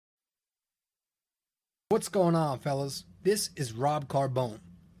What's going on, fellas? This is Rob Carbone.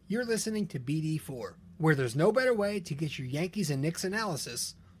 You're listening to BD4, where there's no better way to get your Yankees and Knicks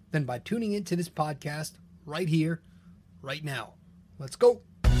analysis than by tuning into this podcast right here, right now. Let's go.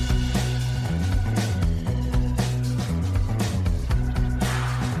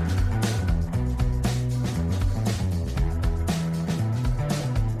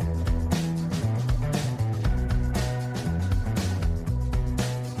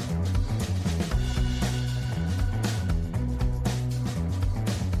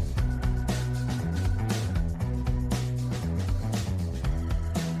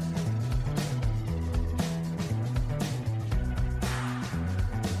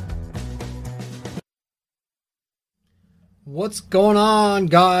 What's going on,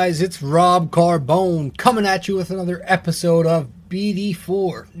 guys? It's Rob Carbone coming at you with another episode of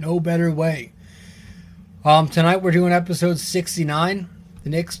BD4, No Better Way. Tonight we're doing episode 69. The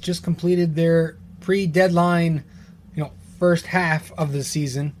Knicks just completed their pre-deadline, first half of the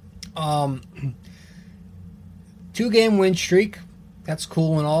season. 2-game win streak. That's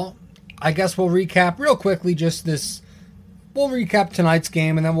cool and all. I guess we'll recap real quickly We'll recap tonight's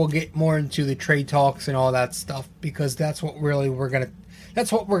game, and then we'll get more into the trade talks and all that stuff, because that's what we're gonna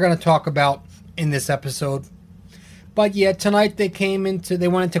talk about in this episode. But yeah, tonight they went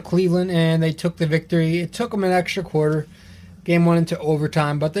into Cleveland and they took the victory. It took them an extra quarter. Game went into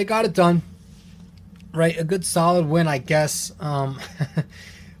overtime, but they got it done. Right, a good solid win, I guess.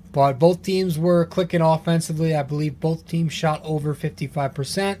 But both teams were clicking offensively. I believe both teams shot over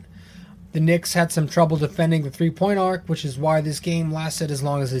 55%. The Knicks had some trouble defending the three-point arc, which is why this game lasted as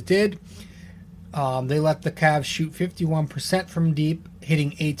long as it did. They let the Cavs shoot 51% from deep,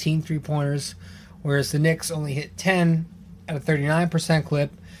 hitting 18 three-pointers, whereas the Knicks only hit 10 at a 39%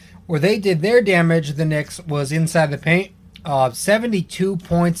 clip. Where they did their damage, the Knicks, was inside the paint. 72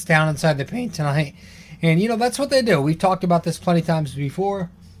 points down inside the paint tonight. And, that's what they do. We've talked about this plenty of times before.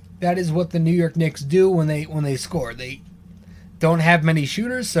 That is what the New York Knicks do when they score. They don't have many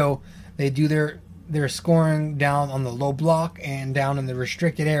shooters, so they do their scoring down on the low block and down in the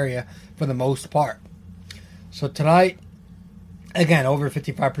restricted area for the most part. So tonight, again, over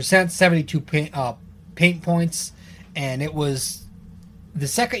 55%, 72 paint points, and it was the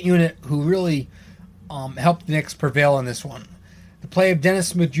second unit who really helped the Knicks prevail in this one. The play of Dennis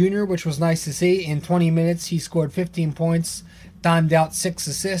Smith Jr., which was nice to see. In 20 minutes, he scored 15 points, dimed out 6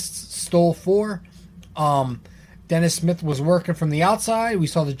 assists, stole 4. Dennis Smith was working from the outside. We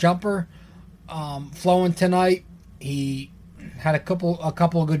saw the jumper flowing tonight. He had a couple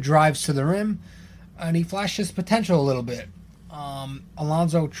of good drives to the rim, and he flashed his potential a little bit.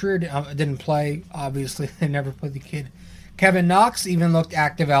 Alonzo Trier didn't play. Obviously, they never played the kid. Kevin Knox even looked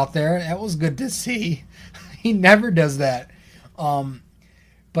active out there. That was good to see. He never does that.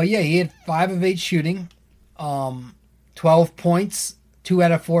 But yeah, he had 5 of 8 shooting, 12 points, 2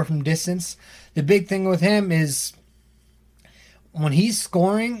 out of 4 from distance. The big thing with him is when he's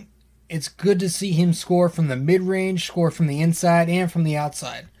scoring, it's good to see him score from the mid-range, score from the inside, and from the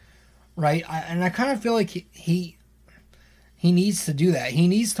outside, right? I kind of feel like he needs to do that. He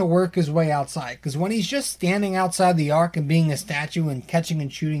needs to work his way outside, because when he's just standing outside the arc and being a statue and catching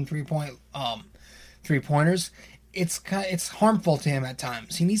and shooting three-pointers, it's harmful to him at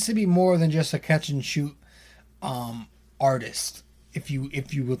times. He needs to be more than just a catch and shoot artist, if you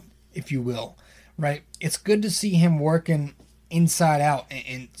will, right? It's good to see him working inside out,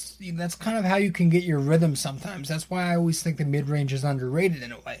 and that's kind of how you can get your rhythm sometimes. That's why I always think the mid-range is underrated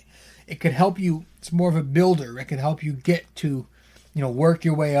in a way. It could help you. It's more of a builder. It could help you get to, work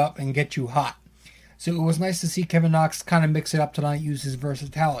your way up and get you hot. So it was nice to see Kevin Knox kind of mix it up tonight, use his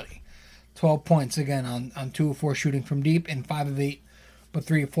versatility. 12 points again on 2 of 4 shooting from deep and 5 of 8, but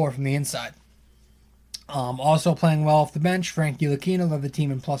 3 of 4 from the inside. Also playing well off the bench, Frank Ntilikina led the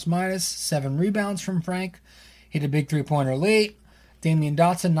team in plus-minus, 7 rebounds from Frank. Hit a big three-pointer late. Damian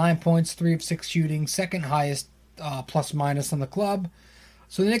Dotson, 9 points, 3 of 6 shooting, second highest plus-minus on the club.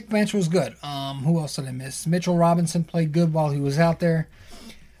 So the Knicks bench was good. Who else did I miss? Mitchell Robinson played good while he was out there.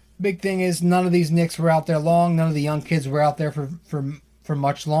 Big thing is none of these Knicks were out there long. None of the young kids were out there for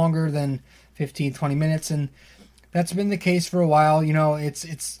much longer than 15, 20 minutes, and that's been the case for a while.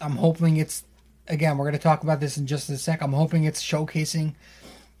 I'm hoping it's, again, we're going to talk about this in just a sec. I'm hoping it's showcasing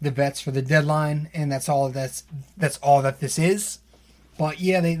the vets for the deadline, and that's all that this is. But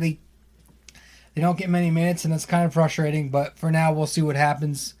yeah, they don't get many minutes, and it's kind of frustrating. But for now, we'll see what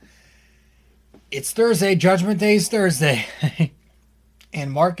happens. It's Thursday. Judgment Day is Thursday.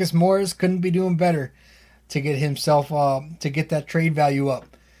 And Marcus Morris couldn't be doing better to get himself to get that trade value up.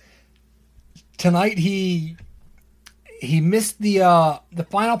 Tonight He missed the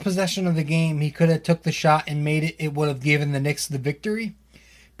final possession of the game. He could have took the shot and made it. It would have given the Knicks the victory.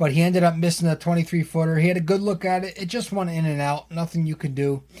 But he ended up missing a 23-footer. He had a good look at it. It just went in and out. Nothing you could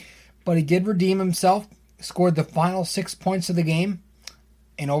do. But he did redeem himself. Scored the final 6 points of the game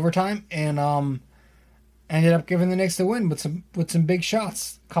in overtime. And ended up giving the Knicks the win with some big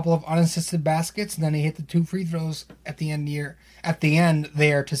shots. A couple of unassisted baskets. And then he hit the 2 free throws at the end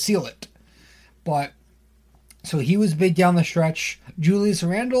there to seal it. But so he was big down the stretch. Julius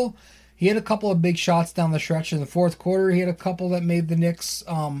Randle, he had a couple of big shots down the stretch in the fourth quarter. He had a couple that made the Knicks.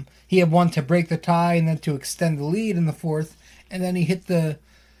 He had one to break the tie and then to extend the lead in the fourth. And then he hit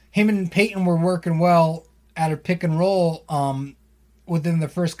him and Payton were working well at a pick and roll within the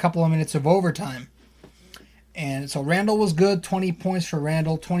first couple of minutes of overtime. And so Randle was good. 20 points for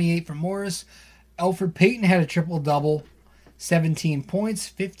Randle, 28 for Morris. Elfrid Payton had a triple-double. 17 points,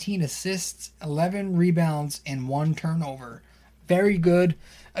 15 assists, 11 rebounds, and 1 turnover. Very good.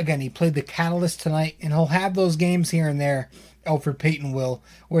 Again, he played the catalyst tonight, and he'll have those games here and there, Elfrid Payton will,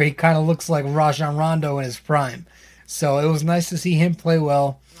 where he kind of looks like Rajon Rondo in his prime. So it was nice to see him play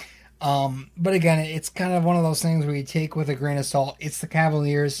well. But again, it's kind of one of those things where you take with a grain of salt. It's the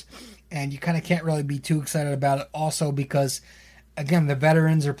Cavaliers, and you kind of can't really be too excited about it also because, again, the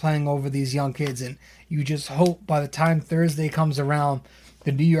veterans are playing over these young kids, and you just hope by the time Thursday comes around,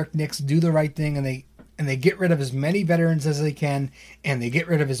 the New York Knicks do the right thing and they get rid of as many veterans as they can, and they get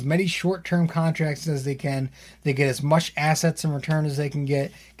rid of as many short-term contracts as they can. They get as much assets in return as they can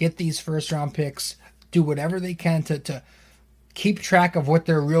get these first-round picks, do whatever they can to keep track of what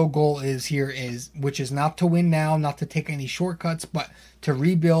their real goal is, which is not to win now, not to take any shortcuts, but to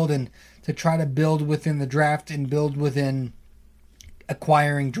rebuild and to try to build within the draft and build within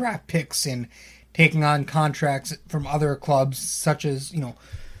acquiring draft picks and taking on contracts from other clubs, such as,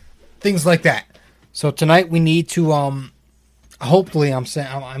 things like that. So tonight we need to, hopefully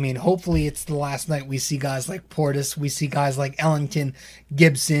it's the last night we see guys like Portis, we see guys like Ellington,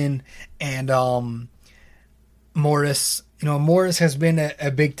 Gibson, and Morris. Morris has been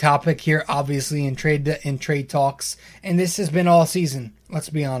a big topic here, obviously, in trade talks, and this has been all season. Let's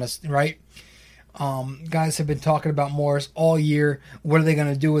be honest, right? Guys have been talking about Morris all year. What are they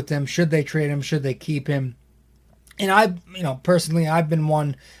going to do with him? Should they trade him? Should they keep him? And personally, I've been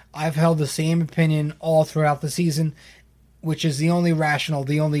one. I've held the same opinion all throughout the season, which is the only rational,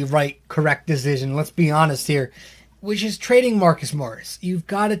 the only right, correct decision. Let's be honest here, which is trading Marcus Morris. You've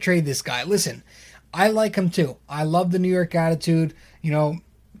got to trade this guy. Listen, I like him too. I love the New York attitude,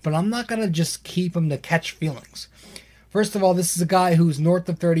 but I'm not going to just keep him to catch feelings. First of all, this is a guy who's north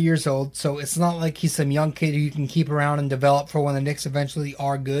of 30 years old, so it's not like he's some young kid who you can keep around and develop for when the Knicks eventually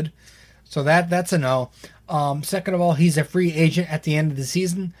are good. So that's a no. Second of all, he's a free agent at the end of the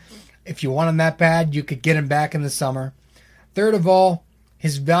season. If you want him that bad, you could get him back in the summer. Third of all,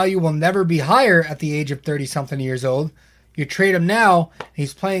 his value will never be higher at the age of 30-something years old. You trade him now,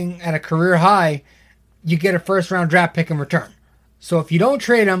 he's playing at a career high, you get a first-round draft pick in return. So if you don't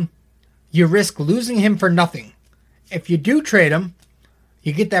trade him, you risk losing him for nothing. If you do trade him,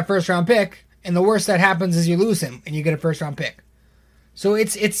 you get that first-round pick, and the worst that happens is you lose him, and you get a first-round pick. So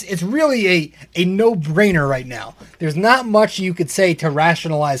it's really a no-brainer right now. There's not much you could say to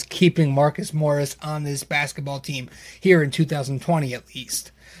rationalize keeping Marcus Morris on this basketball team here in 2020 at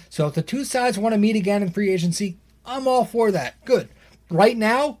least. So if the two sides want to meet again in free agency, I'm all for that. Good. Right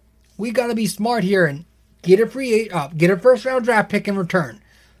now, we got to be smart here and get a first-round draft pick in return.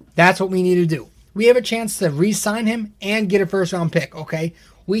 That's what we need to do. We have a chance to re-sign him and get a first-round pick, okay?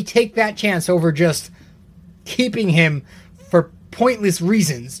 We take that chance over just keeping him for pointless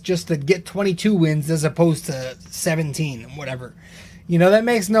reasons, just to get 22 wins as opposed to 17, whatever. That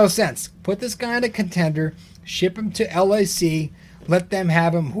makes no sense. Put this guy in a contender, ship him to LAC, let them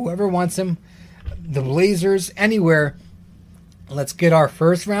have him, whoever wants him, the Blazers, anywhere. Let's get our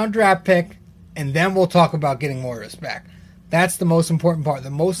first-round draft pick, and then we'll talk about getting Morris back. That's the most important part. The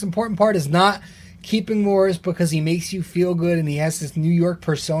most important part is not keeping Morris because he makes you feel good and he has this New York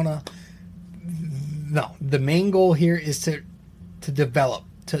persona. No, the main goal here is to develop,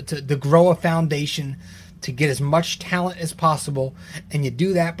 to grow a foundation, to get as much talent as possible, and you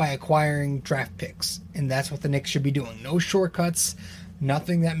do that by acquiring draft picks. And that's what the Knicks should be doing. No shortcuts,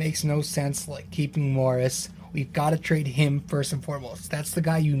 nothing that makes no sense like keeping Morris. We've got to trade him first and foremost. That's the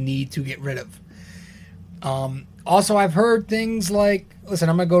guy you need to get rid of. Also, I've heard things like, listen,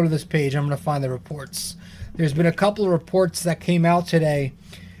 I'm going to go to this page. I'm going to find the reports. There's been a couple of reports that came out today.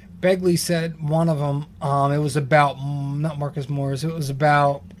 Begley said one of them, it was about, not Marcus Morris, it was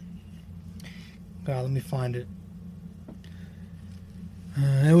about, God, let me find it.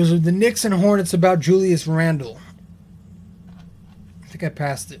 It was the Knicks and Hornets about Julius Randle. think I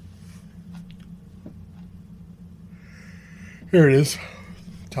passed it. Here it is.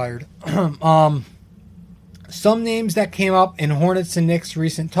 Tired. Some names that came up in Hornets and Knicks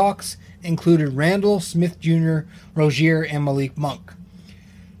recent talks included Randall, Smith Jr., Rozier, and Malik Monk.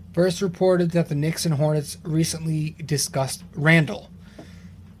 First reported that the Knicks and Hornets recently discussed Randall.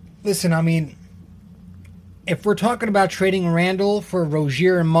 Listen, I mean, if we're talking about trading Randall for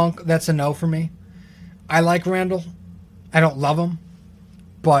Rozier and Monk, that's a no for me. I like Randall. I don't love him.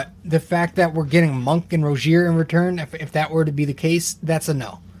 But the fact that we're getting Monk and Rozier in return, if that were to be the case, that's a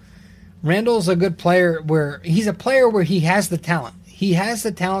no. Randall's a good player where he has the talent. He has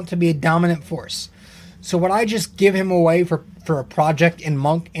the talent to be a dominant force. So would I just give him away for a project in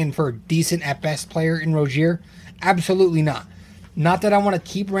Monk and for a decent at best player in Rozier? Absolutely not. Not that I want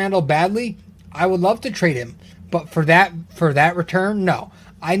to keep Randall badly. I would love to trade him. But for that return, no.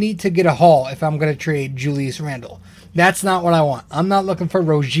 I need to get a haul if I'm going to trade Julius Randle. That's not what I want. I'm not looking for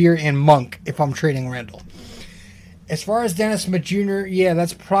Rozier and Monk if I'm trading Randle. As far as Dennis Smith Jr., yeah,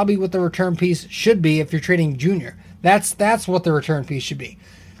 that's probably what the return piece should be if you're trading Junior. That's what the return piece should be.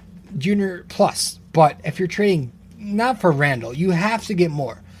 Junior plus. But if you're trading not for Randle, you have to get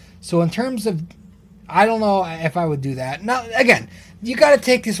more. So in terms of, I don't know if I would do that. Now, again, you got to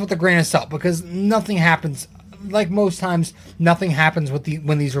take this with a grain of salt because nothing happens. Like most times, nothing happens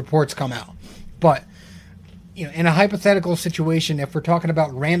when these reports come out. But in a hypothetical situation, if we're talking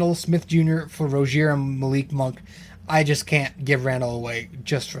about Randall, Smith Jr. for Rozier and Malik Monk, I just can't give Randall away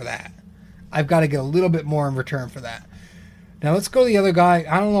just for that. I've got to get a little bit more in return for that. Now let's go to the other guy.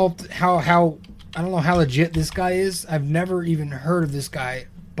 I don't know how legit this guy is. I've never even heard of this guy,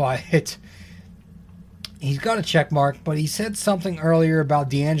 but he's got a check mark. But he said something earlier about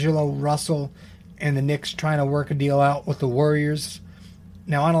D'Angelo Russell and the Knicks trying to work a deal out with the Warriors.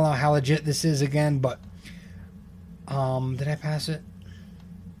 Now I don't know how legit this is again, but did I pass it?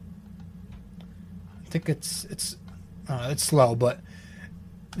 I think it's slow, but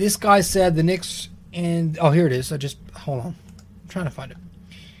this guy said the Knicks and here it is. Hold on. I'm trying to find it.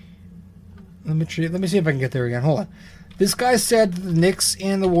 Let me see if I can get there again. Hold on. This guy said the Knicks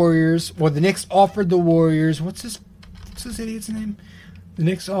and the Warriors, or the Knicks offered the Warriors. What's this idiot's name? The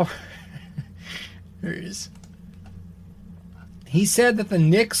Knicks offered. There it is. He said that the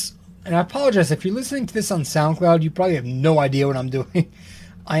Knicks, and I apologize if you're listening to this on SoundCloud, you probably have no idea what I'm doing.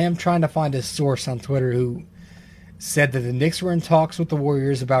 I am trying to find a source on Twitter who said that the Knicks were in talks with the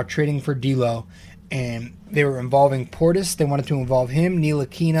Warriors about trading for D'Lo, and they were involving Portis. They wanted to involve him, Neil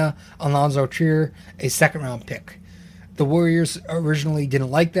Aquina, Alonzo Trier, a second-round pick. The Warriors originally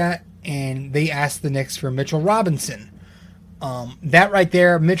didn't like that, and they asked the Knicks for Mitchell Robinson. That right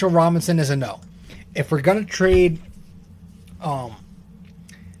there, Mitchell Robinson is a no. If we're going to trade for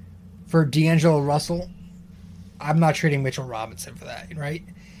D'Angelo Russell, I'm not trading Mitchell Robinson for that, right?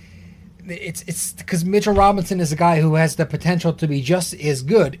 It's because Mitchell Robinson is a guy who has the potential to be just as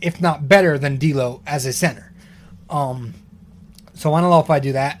good, if not better, than D'Lo as a center. So I don't know if I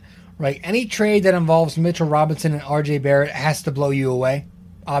do that, right? Any trade that involves Mitchell Robinson and RJ Barrett has to blow you away,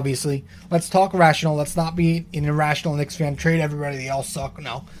 obviously. Let's talk rational. Let's not be an irrational Knicks fan. Trade everybody. They all suck.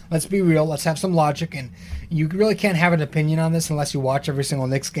 No. Let's be real. Let's have some logic. And you really can't have an opinion on this unless you watch every single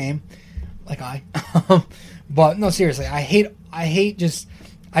Knicks game, like I. But no, seriously,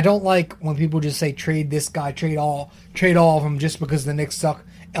 I don't like when people just say trade this guy, trade all of them just because the Knicks suck.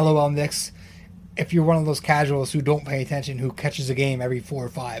 LOL Knicks. If you're one of those casuals who don't pay attention, who catches a game every 4 or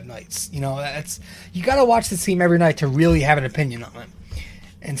 5 nights, you got to watch this team every night to really have an opinion on them.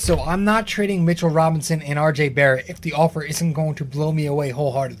 And so I'm not trading Mitchell Robinson and RJ Barrett if the offer isn't going to blow me away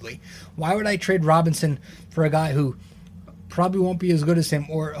wholeheartedly. Why would I trade Robinson for a guy who probably won't be as good as him,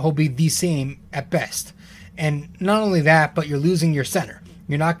 or he'll be the same at best? And not only that, but you're losing your center.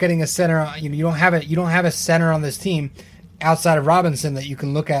 You're not getting a center. You don't have a center on this team outside of Robinson that you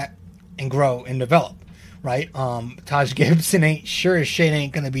can look at and grow and develop, right? Taj Gibson ain't sure as shit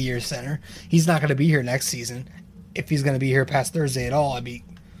ain't going to be your center. He's not going to be here next season. If he's going to be here past Thursday at all, I'd be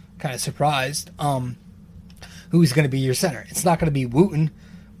kind of surprised. Who's going to be your center? It's not going to be Wooten.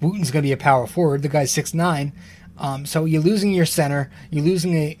 Wooten's going to be a power forward. The guy's 6'9". So you're losing your center. You're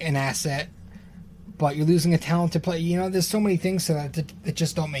losing an asset, but you're losing a talented player. There's so many things to that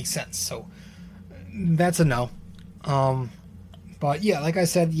just don't make sense. So that's a no. But yeah, like I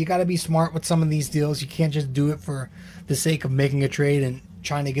said, you got to be smart with some of these deals. You can't just do it for the sake of making a trade and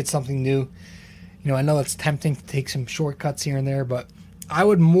trying to get something new. I know it's tempting to take some shortcuts here and there, but I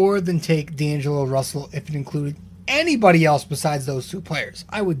would more than take D'Angelo Russell if it included anybody else besides those two players.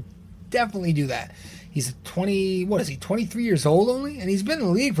 I would definitely do that. He's 20, what is he, 23 years old only? And he's been in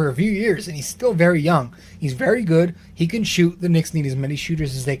the league for a few years, and he's still very young. He's very good. He can shoot. The Knicks need as many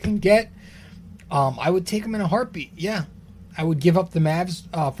shooters as they can get. I would take him in a heartbeat, yeah. I would give up the Mavs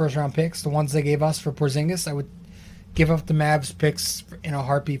first-round picks, the ones they gave us for Porzingis. I would give up the Mavs picks in a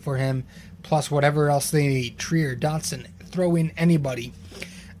heartbeat for him, plus whatever else they need, Trier, Dotson, throw in anybody.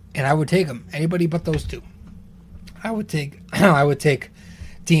 And I would take them. Anybody but those two. I would take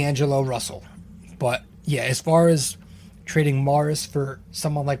D'Angelo Russell. But yeah, as far as trading Morris for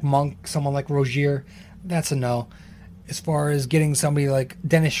someone like Monk, someone like Rozier, that's a no. As far as getting somebody like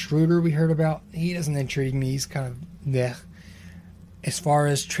Dennis Schroeder we heard about, he doesn't intrigue me. He's kind of meh. As far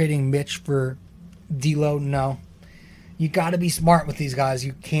as trading Mitch for D'Lo, no. You got to be smart with these guys.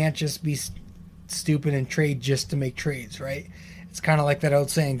 You can't just be stupid and trade just to make trades, right? It's kind of like that old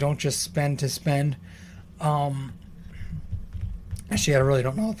saying, don't just spend to spend. Actually, I really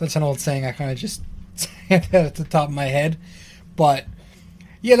don't know if that's an old saying. I kind of just said that at the top of my head. But,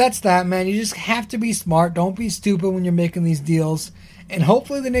 yeah, that's that, man. You just have to be smart. Don't be stupid when you're making these deals. And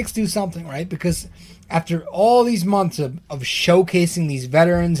hopefully the Knicks do something, right? Because after all these months of showcasing these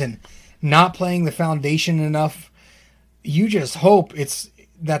veterans and not playing the foundation enough, you just hope it's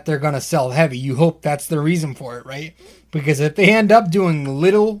that they're going to sell heavy. You hope that's the reason for it, right? Because if they end up doing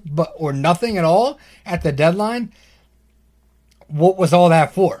little or nothing at all at the deadline, what was all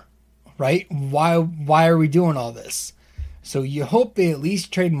that for, right? Why are we doing all this? So you hope they at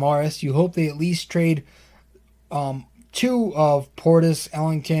least trade Morris. You hope they at least trade two of Portis,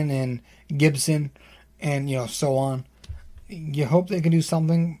 Ellington, and Gibson, and so on. You hope they can do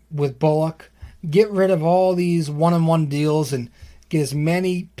something with Bullock. Get rid of all these one-on-one deals and get as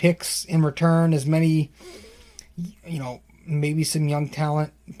many picks in return, as many, maybe some young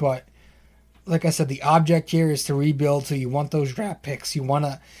talent. But like I said, the object here is to rebuild, so you want those draft picks. You want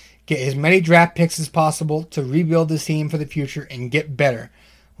to get as many draft picks as possible to rebuild this team for the future and get better.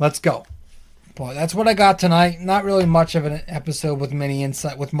 Let's go. But that's what I got tonight. Not really much of an episode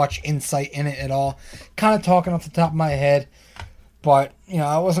with much insight in it at all. Kind of talking off the top of my head. But, it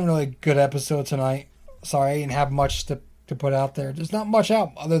wasn't really a good episode tonight. Sorry, I didn't have much to put out there. There's not much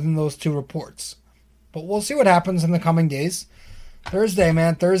out other than those two reports. But we'll see what happens in the coming days. Thursday,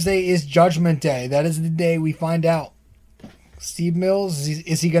 man. Thursday is Judgment Day. That is the day we find out. Steve Mills,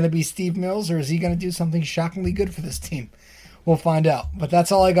 is he going to be Steve Mills, or is he going to do something shockingly good for this team? We'll find out. But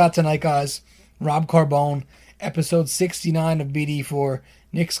that's all I got tonight, guys. Rob Carbone, episode 69 of BD4,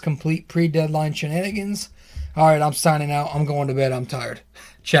 Knicks Complete Pre-Deadline Shenanigans. All right, I'm signing out. I'm going to bed. I'm tired.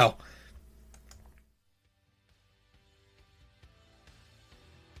 Ciao.